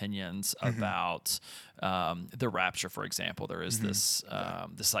different opinions about the rapture, for example. There is this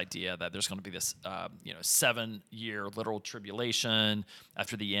idea that there's going to be this 7-year literal tribulation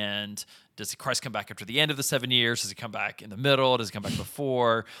after the end. Does Christ come back after the end of the 7 years? Does he come back in the middle? Does he come back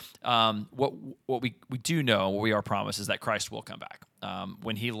before? What we do know, what we are promised, is that Christ will come back.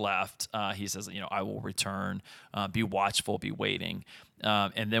 When he left, he says, I will return. Be watchful, be waiting.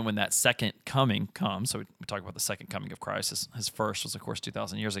 And then when that second coming comes, so we talk about the second coming of Christ. His first was, of course,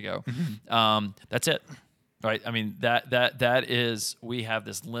 2,000 years ago. That's it. Right. I mean, that is, we have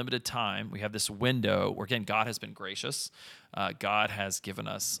this limited time. We have this window where, again, God has been gracious. God has given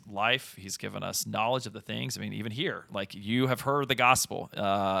us life. He's given us knowledge of the things. I mean, even here, like, you have heard the gospel.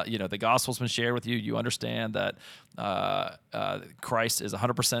 The gospel's been shared with you. You understand that Christ is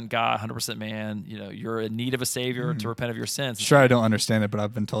 100% God, 100% man. You're in need of a Savior to repent of your sins. Sure, I don't understand it, but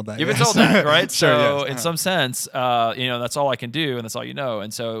I've been told that. You've been told that, right? Sure, so, yes. in some sense, that's all I can do, and that's all you know.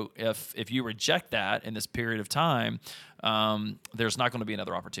 And so, if you reject that in this period of time, there's not going to be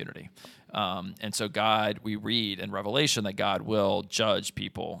another opportunity. And so God, we read in Revelation that God will judge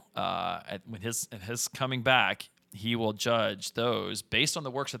people when his coming back. He will judge those based on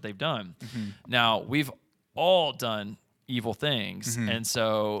the works that they've done. Now, we've all done evil things, and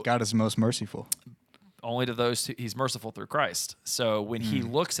so God is most merciful. Only to those he's merciful through Christ. So when he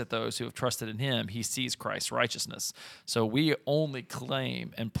looks at those who have trusted in him, he sees Christ's righteousness. So we only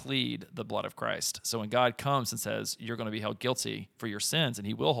claim and plead the blood of Christ. So when God comes and says, you're going to be held guilty for your sins, and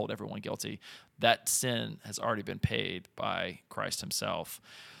he will hold everyone guilty, that sin has already been paid by Christ himself.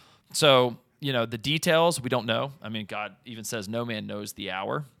 So, the details, we don't know. I mean, God even says no man knows the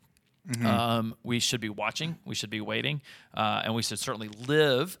hour. We should be watching, we should be waiting, and we should certainly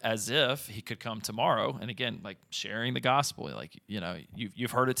live as if he could come tomorrow. And again, like, sharing the gospel, like, you've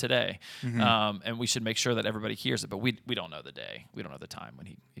heard it today, and we should make sure that everybody hears it. But we don't know the day, we don't know the time when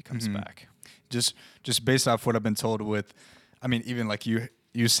he comes back. Just based off what I've been told even like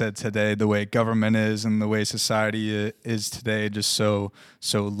you said today, the way government is and the way society is today, just so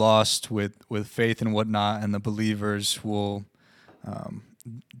lost with faith and whatnot, and the believers will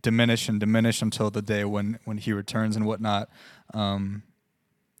diminish until the day when he returns and whatnot. That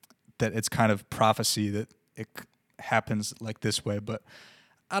it's kind of prophecy that it happens like this way, but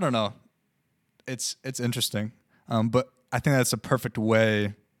I don't know. It's interesting, but I think that's a perfect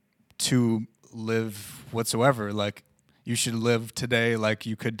way to live whatsoever. Like, you should live today like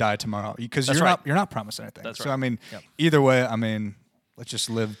you could die tomorrow, because you're not promised anything. That's right. So either way, let's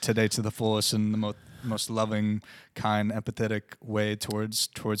just live today to the fullest and the most loving, kind, empathetic way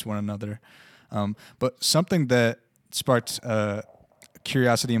towards one another. But something that sparked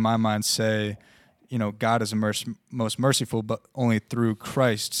curiosity in my mind, say, God is most merciful, but only through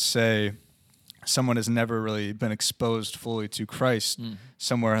Christ. Say someone has never really been exposed fully to Christ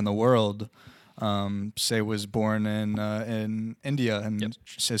somewhere in the world. Say was born in India and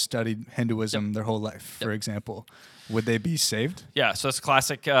has studied Hinduism their whole life, for example. Would they be saved? Yeah, so it's a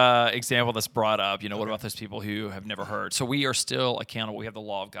classic example that's brought up. What about those people who have never heard? So we are still accountable. We have the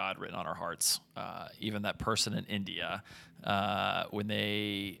law of God written on our hearts. Even that person in India, when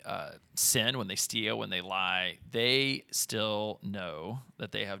they sin, when they steal, when they lie, they still know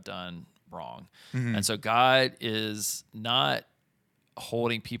that they have done wrong. And so God is not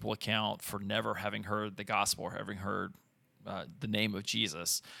holding people account for never having heard the gospel or having heard the name of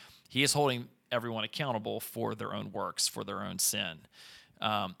Jesus. He is holding everyone accountable for their own works, for their own sin,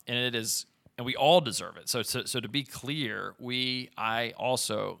 and we all deserve it. So to be clear, I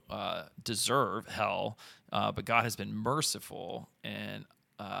also deserve hell, but God has been merciful and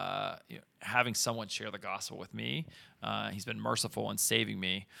having someone share the gospel with me. He's been merciful in saving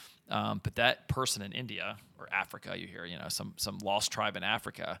me. But that person in India or Africa, you hear, some lost tribe in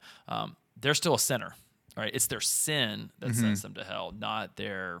Africa, they're still a sinner, right? It's their sin that sends them to hell, not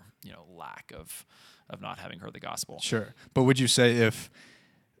their, lack of not having heard the gospel. Sure. But would you say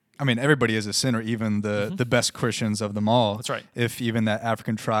everybody is a sinner, even the best Christians of them all. That's right. If even that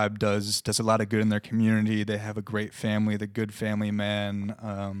African tribe does a lot of good in their community, they have a great family, the good family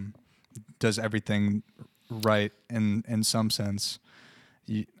man does everything right in some sense.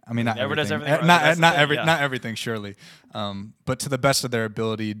 Not everything. Not everything, surely. But to the best of their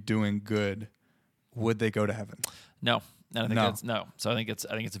ability, doing good, would they go to heaven? No. And I think that's no. So I think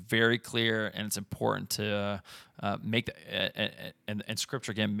it's very clear, and it's important to make that. And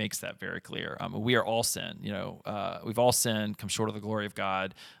Scripture again makes that very clear. We are all sin. We've all sinned, come short of the glory of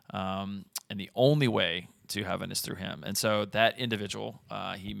God, and the only way to heaven is through Him. And so that individual,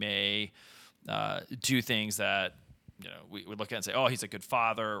 he may do things that we would look at and say, oh, he's a good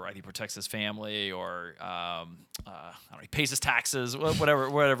father, right? He protects his family, or I don't know, he pays his taxes,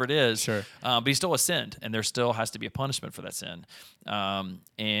 whatever it is. Sure. But he still has sinned, and there still has to be a punishment for that sin.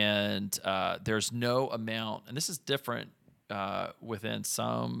 And there's no amount, and this is different within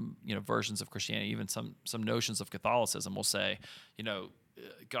some versions of Christianity, even some notions of Catholicism will say,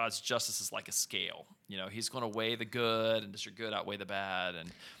 God's justice is like a scale. He's going to weigh the good, and does your good outweigh the bad?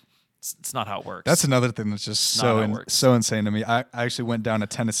 And it's not how it works. That's another thing that's just so insane to me. I actually went down to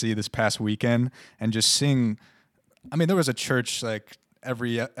Tennessee this past weekend and just seeing, there was a church like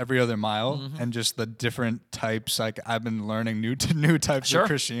every other mile, and just the different types. Like I've been learning new types of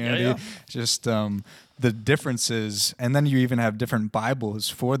Christianity. Yeah. Just the differences, and then you even have different Bibles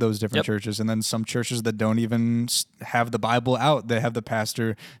for those different churches, and then some churches that don't even have the Bible out. They have the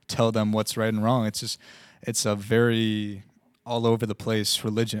pastor tell them what's right and wrong. It's a very all over the place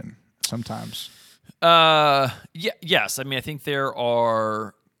religion sometimes. Yes. I think there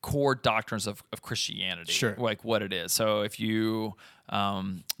are core doctrines of Christianity, sure, like what it is. So if you,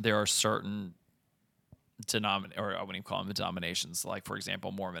 there are certain or I wouldn't even call them denominations. Like for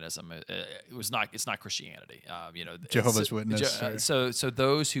example, Mormonism. It's not Christianity. Jehovah's Witness. So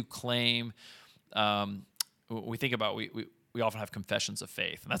those who claim, we think about we often have confessions of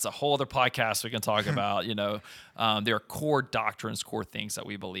faith, and that's a whole other podcast we can talk about. There are core doctrines, core things that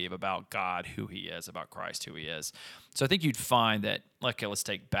we believe about God, who He is, about Christ, who He is. So I think you'd find that, okay, let's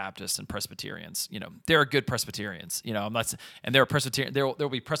take Baptists and Presbyterians. There are good Presbyterians. And there are Presbyterian. There will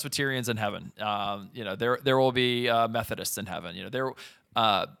be Presbyterians in heaven. There will be Methodists in heaven.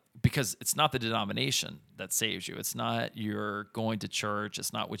 Because it's not the denomination that saves you. It's not you're going to church.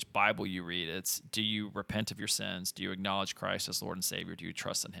 It's not which Bible you read. It's, do you repent of your sins? Do you acknowledge Christ as Lord and Savior? Do you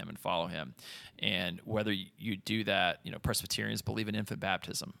trust in Him and follow Him? And whether you do that, Presbyterians believe in infant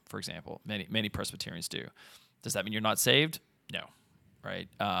baptism, for example. Many Presbyterians do. Does that mean you're not saved? No, right?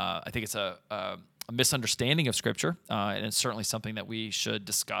 I think it's a misunderstanding of Scripture, and it's certainly something that we should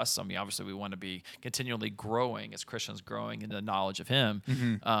discuss. Obviously, we want to be continually growing as Christians, growing in the knowledge of Him.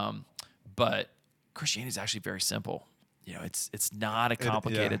 But Christianity is actually very simple. It's not a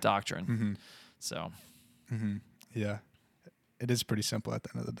complicated doctrine. So, yeah, it is pretty simple at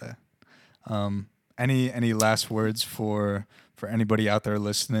the end of the day. Any last words for anybody out there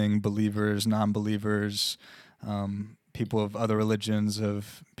listening, believers, non-believers, people of other religions,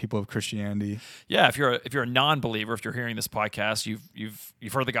 of people of Christianity? Yeah, if you're a non-believer, if you're hearing this podcast, you've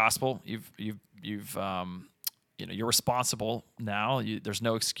heard the gospel. You're responsible now. There's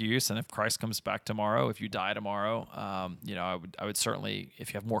no excuse. And if Christ comes back tomorrow, if you die tomorrow, I would certainly,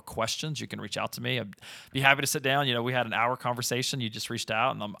 if you have more questions, you can reach out to me. I'd be happy to sit down. We had an hour conversation. You just reached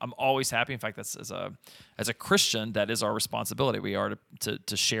out, and I'm always happy. In fact, that's as a Christian, that is our responsibility. We are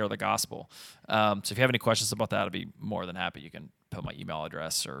to share the gospel. So if you have any questions about that, I'd be more than happy. You can put my email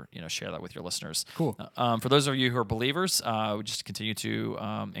address or share that with your listeners. Cool. For those of you who are believers, we just continue to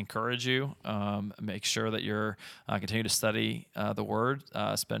encourage you. Make sure that you're continue to study the Word.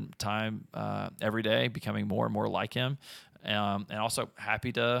 Spend time every day becoming more and more like Him, and also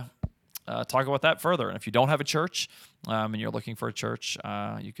happy to talk about that further. And if you don't have a church and you're looking for a church,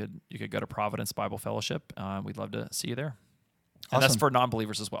 you could go to Providence Bible Fellowship. We'd love to see you there. And awesome. That's for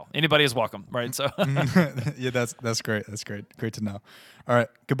non-believers as well. Anybody is welcome, right? So yeah, that's great. That's great. Great to know. All right.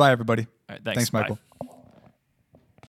 Goodbye, everybody. All right, Thanks, Michael. Bye.